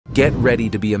Get ready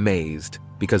to be amazed,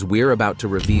 because we're about to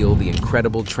reveal the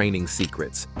incredible training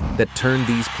secrets that turn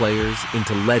these players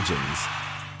into legends.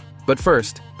 But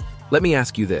first, let me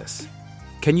ask you this.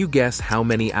 Can you guess how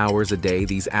many hours a day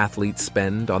these athletes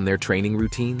spend on their training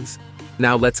routines?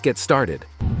 Now let's get started.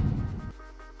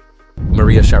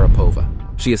 Maria Sharapova.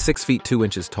 She is 6 feet 2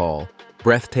 inches tall,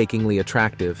 breathtakingly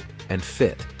attractive, and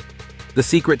fit. The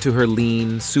secret to her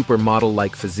lean,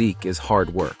 supermodel-like physique is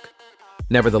hard work.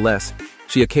 Nevertheless,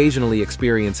 she occasionally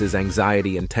experiences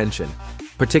anxiety and tension,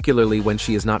 particularly when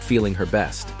she is not feeling her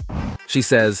best. She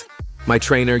says, "My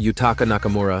trainer, Yutaka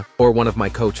Nakamura, or one of my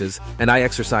coaches, and I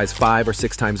exercise 5 or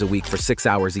 6 times a week for 6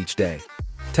 hours each day."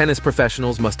 Tennis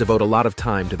professionals must devote a lot of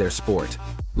time to their sport.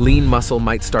 Lean muscle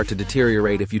might start to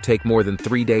deteriorate if you take more than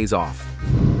 3 days off.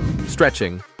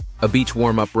 Stretching, a beach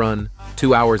warm-up run,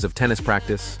 2 hours of tennis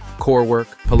practice, core work,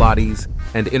 Pilates,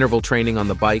 and interval training on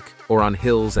the bike or on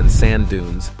hills and sand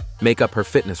dunes make up her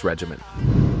fitness regimen.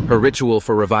 Her ritual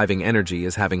for reviving energy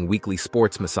is having weekly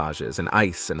sports massages and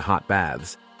ice and hot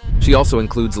baths. She also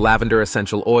includes lavender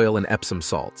essential oil and Epsom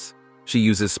salts. She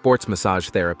uses sports massage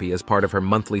therapy as part of her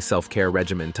monthly self-care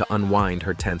regimen to unwind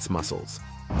her tense muscles.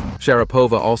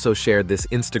 Sharapova also shared this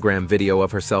Instagram video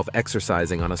of herself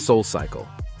exercising on a SoulCycle.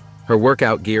 Her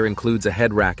workout gear includes a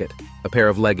head racket, a pair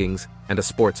of leggings, and a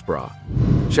sports bra.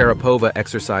 Sharapova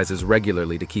exercises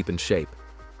regularly to keep in shape.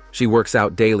 She works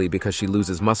out daily because she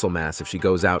loses muscle mass if she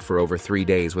goes out for over 3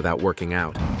 days without working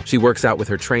out. She works out with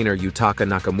her trainer Yutaka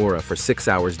Nakamura for 6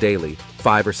 hours daily,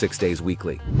 5 or 6 days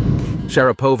weekly.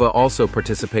 Sharapova also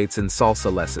participates in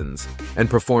salsa lessons and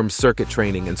performs circuit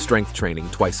training and strength training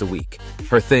twice a week.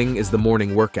 Her thing is the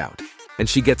morning workout, and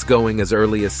she gets going as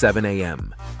early as 7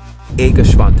 a.m. Iga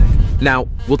Swiatek. Now,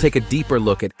 we'll take a deeper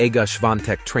look at Iga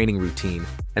Swiatek's training routine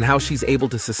and how she's able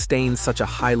to sustain such a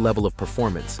high level of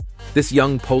performance. This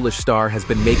young Polish star has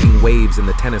been making waves in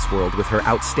the tennis world with her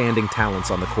outstanding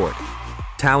talents on the court.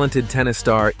 Talented tennis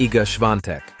star Iga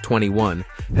Swiatek, 21,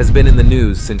 has been in the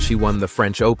news since she won the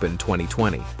French Open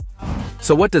 2020.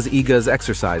 So what does Iga's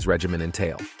exercise regimen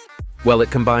entail? Well,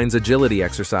 it combines agility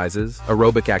exercises,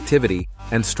 aerobic activity,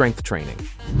 and strength training.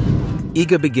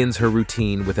 Iga begins her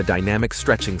routine with a dynamic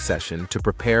stretching session to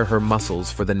prepare her muscles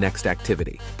for the next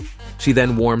activity. She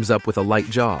then warms up with a light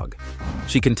jog.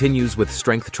 She continues with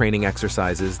strength training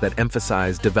exercises that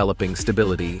emphasize developing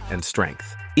stability and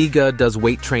strength. Iga does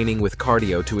weight training with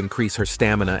cardio to increase her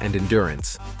stamina and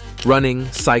endurance. Running,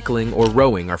 cycling, or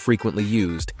rowing are frequently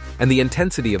used, and the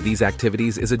intensity of these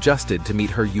activities is adjusted to meet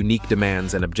her unique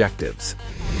demands and objectives.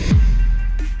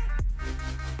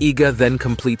 Iga then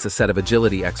completes a set of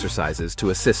agility exercises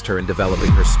to assist her in developing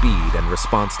her speed and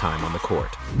response time on the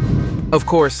court. Of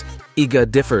course, Iga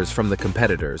differs from the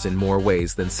competitors in more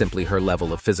ways than simply her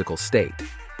level of physical state.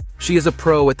 She is a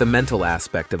pro at the mental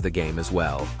aspect of the game as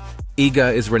well.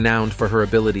 Iga is renowned for her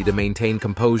ability to maintain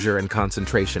composure and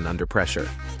concentration under pressure.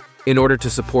 In order to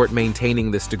support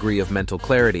maintaining this degree of mental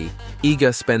clarity,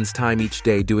 Iga spends time each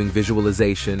day doing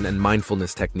visualization and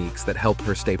mindfulness techniques that help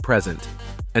her stay present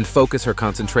and focus her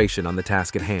concentration on the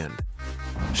task at hand.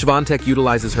 Swiatek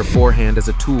utilizes her forehand as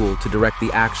a tool to direct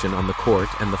the action on the court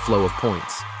and the flow of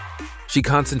points. She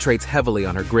concentrates heavily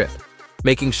on her grip,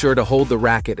 making sure to hold the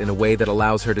racket in a way that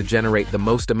allows her to generate the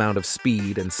most amount of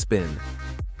speed and spin.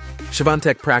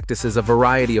 Swiatek practices a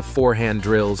variety of forehand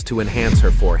drills to enhance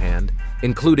her forehand,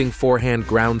 including forehand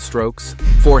ground strokes,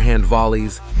 forehand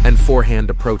volleys, and forehand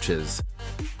approaches.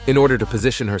 In order to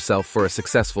position herself for a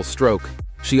successful stroke,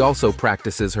 she also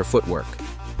practices her footwork.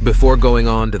 Before going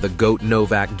on to the GOAT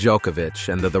Novak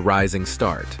Djokovic and the rising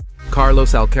start,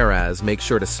 Carlos Alcaraz, make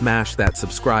sure to smash that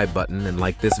subscribe button and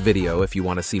like this video if you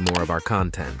want to see more of our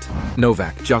content.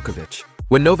 Novak Djokovic.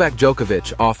 When Novak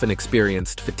Djokovic often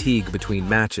experienced fatigue between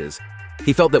matches,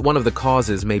 he felt that one of the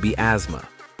causes may be asthma.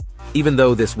 Even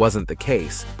though this wasn't the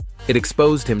case, it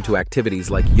exposed him to activities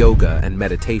like yoga and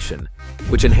meditation,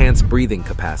 which enhance breathing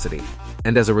capacity,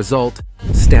 and as a result,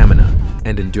 stamina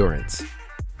and endurance.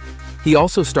 He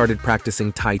also started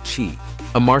practicing Tai Chi,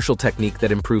 a martial technique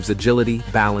that improves agility,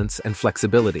 balance, and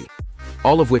flexibility,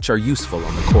 all of which are useful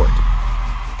on the court.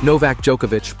 Novak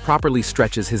Djokovic properly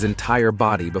stretches his entire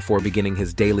body before beginning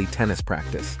his daily tennis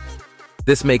practice.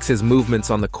 This makes his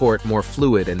movements on the court more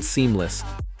fluid and seamless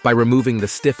by removing the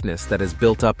stiffness that is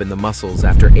built up in the muscles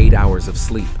after 8 hours of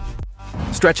sleep.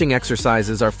 Stretching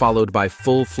exercises are followed by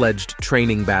full-fledged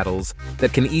training battles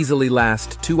that can easily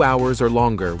last 2 hours or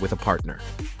longer with a partner.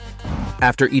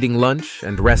 After eating lunch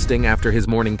and resting after his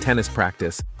morning tennis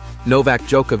practice, Novak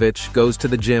Djokovic goes to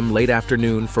the gym late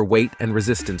afternoon for weight and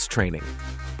resistance training.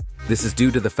 This is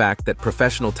due to the fact that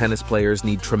professional tennis players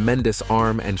need tremendous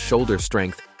arm and shoulder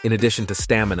strength in addition to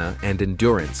stamina and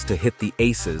endurance to hit the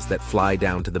aces that fly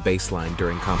down to the baseline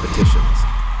during competitions.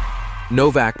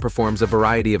 Novak performs a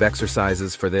variety of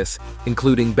exercises for this,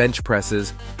 including bench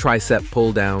presses, tricep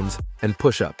pull-downs, and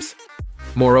push-ups.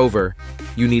 Moreover,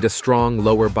 you need a strong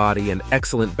lower body and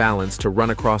excellent balance to run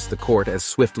across the court as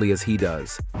swiftly as he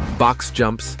does. Box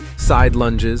jumps, side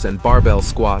lunges, and barbell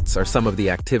squats are some of the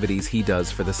activities he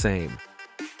does for the same.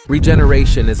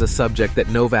 Regeneration is a subject that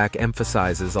Novak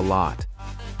emphasizes a lot.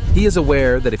 He is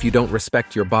aware that if you don't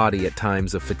respect your body at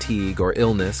times of fatigue or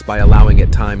illness by allowing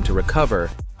it time to recover,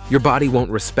 your body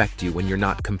won't respect you when you're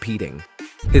not competing.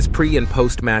 His pre- and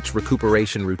post-match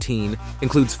recuperation routine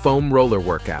includes foam roller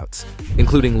workouts,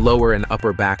 including lower and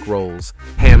upper back rolls,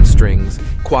 hamstrings,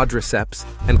 quadriceps,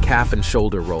 and calf and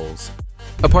shoulder rolls.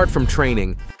 Apart from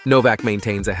training, Novak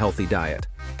maintains a healthy diet.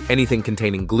 Anything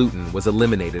containing gluten was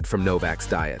eliminated from Novak's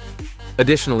diet.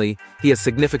 Additionally, he has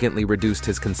significantly reduced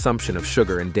his consumption of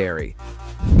sugar and dairy.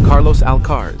 Carlos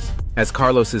Alcaraz. As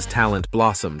Carlos's talent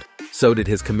blossomed, so did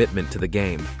his commitment to the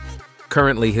game.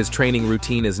 Currently, his training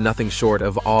routine is nothing short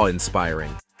of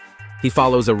awe-inspiring. He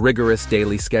follows a rigorous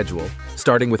daily schedule,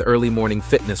 starting with early morning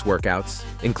fitness workouts,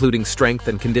 including strength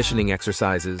and conditioning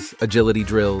exercises, agility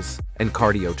drills, and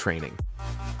cardio training.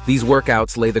 These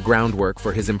workouts lay the groundwork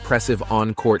for his impressive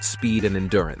on-court speed and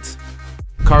endurance.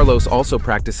 Carlos also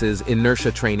practices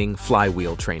inertia training,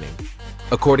 flywheel training.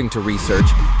 According to research,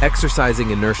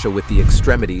 exercising inertia with the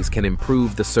extremities can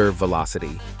improve the serve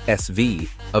velocity, SV,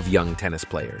 of young tennis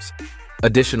players.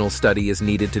 Additional study is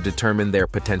needed to determine their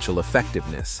potential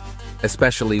effectiveness,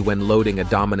 especially when loading a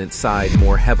dominant side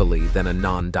more heavily than a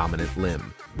non-dominant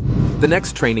limb. The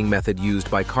next training method used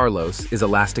by Carlos is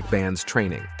elastic bands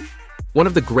training. One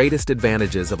of the greatest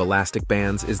advantages of elastic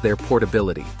bands is their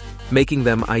portability, making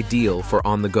them ideal for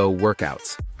on-the-go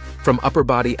workouts. From upper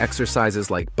body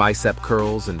exercises like bicep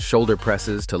curls and shoulder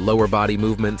presses to lower body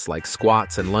movements like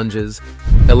squats and lunges,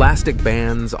 elastic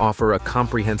bands offer a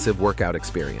comprehensive workout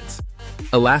experience.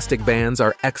 Elastic bands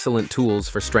are excellent tools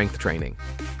for strength training.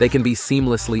 They can be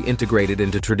seamlessly integrated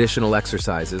into traditional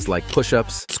exercises like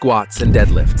push-ups, squats, and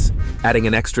deadlifts, adding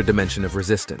an extra dimension of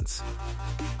resistance.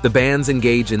 The bands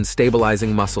engage in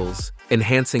stabilizing muscles,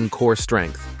 enhancing core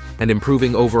strength, and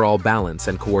improving overall balance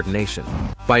and coordination.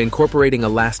 By incorporating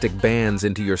elastic bands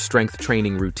into your strength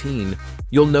training routine,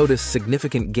 you'll notice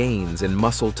significant gains in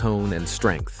muscle tone and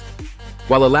strength.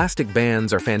 While elastic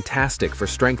bands are fantastic for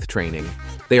strength training,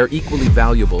 they are equally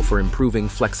valuable for improving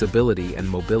flexibility and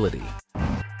mobility.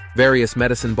 Various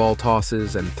medicine ball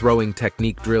tosses and throwing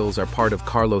technique drills are part of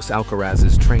Carlos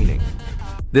Alcaraz's training.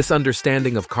 This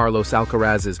understanding of Carlos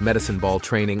Alcaraz's medicine ball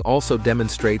training also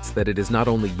demonstrates that it is not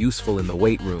only useful in the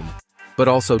weight room, but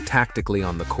also tactically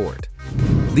on the court.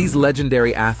 These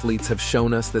legendary athletes have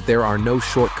shown us that there are no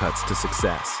shortcuts to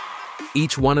success.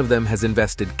 Each one of them has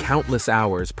invested countless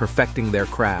hours perfecting their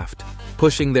craft,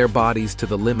 pushing their bodies to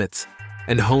the limits,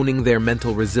 and honing their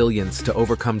mental resilience to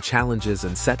overcome challenges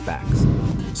and setbacks.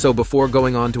 So before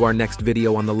going on to our next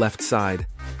video on the left side,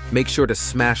 make sure to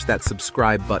smash that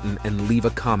subscribe button and leave a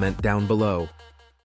comment down below.